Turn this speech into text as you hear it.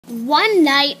one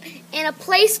night in a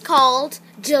place called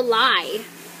July.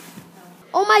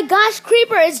 Oh my gosh,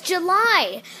 Creeper, it's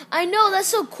July. I know, that's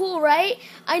so cool, right?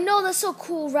 I know that's so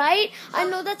cool, right? I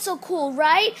know that's so cool,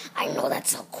 right? I know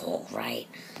that's so cool, right?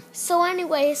 So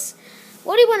anyways,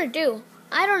 what do you want to do?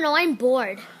 I don't know, I'm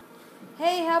bored.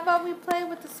 Hey, how about we play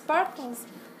with the sparklers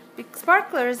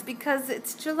because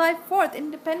it's July 4th,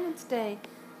 Independence Day.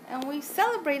 And we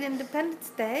celebrate Independence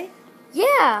Day.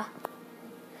 Yeah.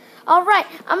 All right,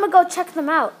 I'm going to go check them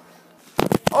out.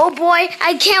 Oh boy,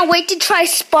 I can't wait to try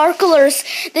sparklers.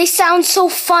 They sound so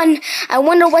fun. I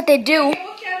wonder what they do.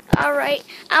 All right,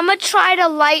 I'm going to try to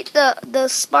light the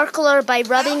sparkler by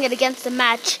rubbing it against the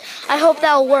match. I hope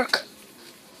that'll work.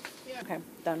 Okay,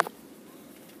 done.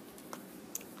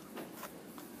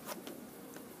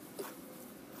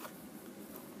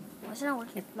 Why is it not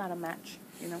working? It's not a match,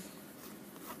 you know.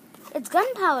 It's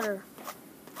gunpowder.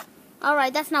 All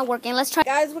right, that's not working. Let's try.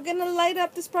 Guys, we're going to light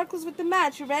up the sparklers with the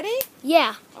match. You ready?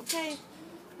 Yeah. Okay,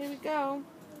 here we go.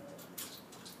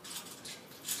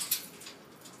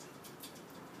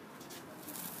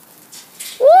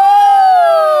 Woo!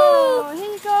 Oh,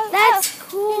 here you go. That's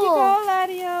cool.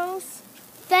 Here you go, Latios.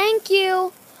 Thank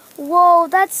you. Whoa,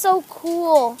 that's so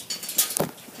cool.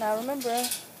 Now remember,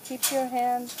 keep your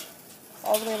hand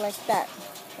all the way like that.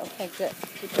 Okay, good.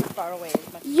 Keep it far away.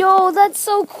 Yo, that's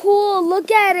so cool. Look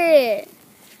at it.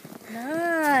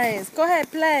 Nice. Go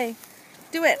ahead, play.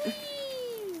 Do it.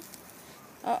 Whee!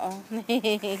 Uh-oh.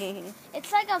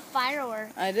 It's like a firework.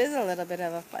 It is a little bit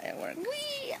of a firework.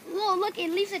 Whee! Whoa, look, it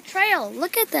leaves a trail.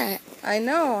 Look at that. I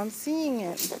know, I'm seeing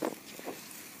it.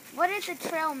 What is the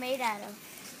trail made out of?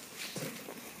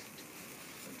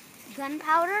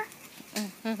 Gunpowder?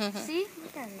 See?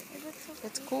 Look at it. It looks so cool.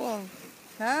 It's cool.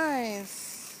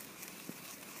 Nice.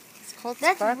 It's called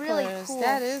That's sparklers. really cool.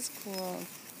 That is cool.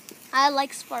 I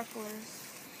like sparklers.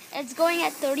 It's going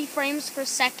at 30 frames per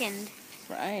second.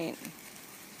 Right.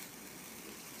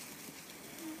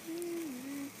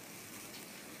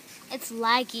 It's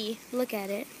laggy. Look at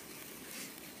it.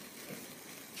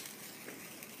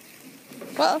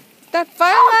 Well, that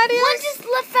fire, One Latios? just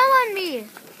fell on me.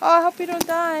 Oh, I hope you don't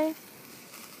die.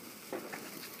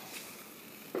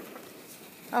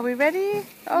 Are we ready?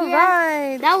 All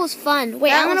right. That was fun.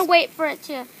 Wait, I'm going to wait for it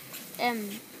to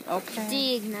Okay.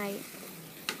 de-ignite.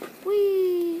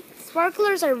 Whee!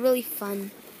 Sparklers are really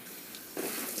fun.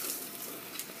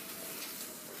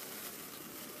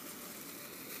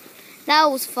 That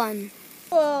was fun.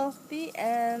 Well, the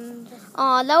end.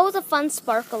 Aw, that was a fun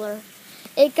sparkler.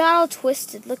 It got all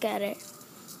twisted. Look at it.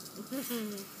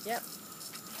 Yep.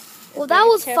 Well, that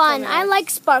was fun. Now. I like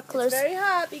sparklers. It's very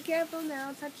hot. Be careful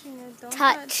now touching it. Don't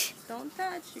Touch. Don't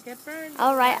touch. You get burned.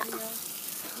 All right.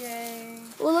 Yay.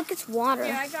 Well, look, it's water.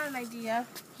 Yeah, I got an idea.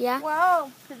 Yeah?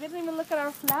 Wow. We didn't even look at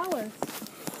our flowers.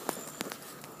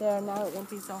 There, now it won't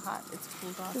be so hot. It's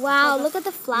cooled off. Wow, look at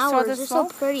the flowers. They're so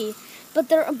pretty. But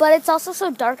it's also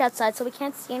so dark outside, so we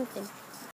can't see anything.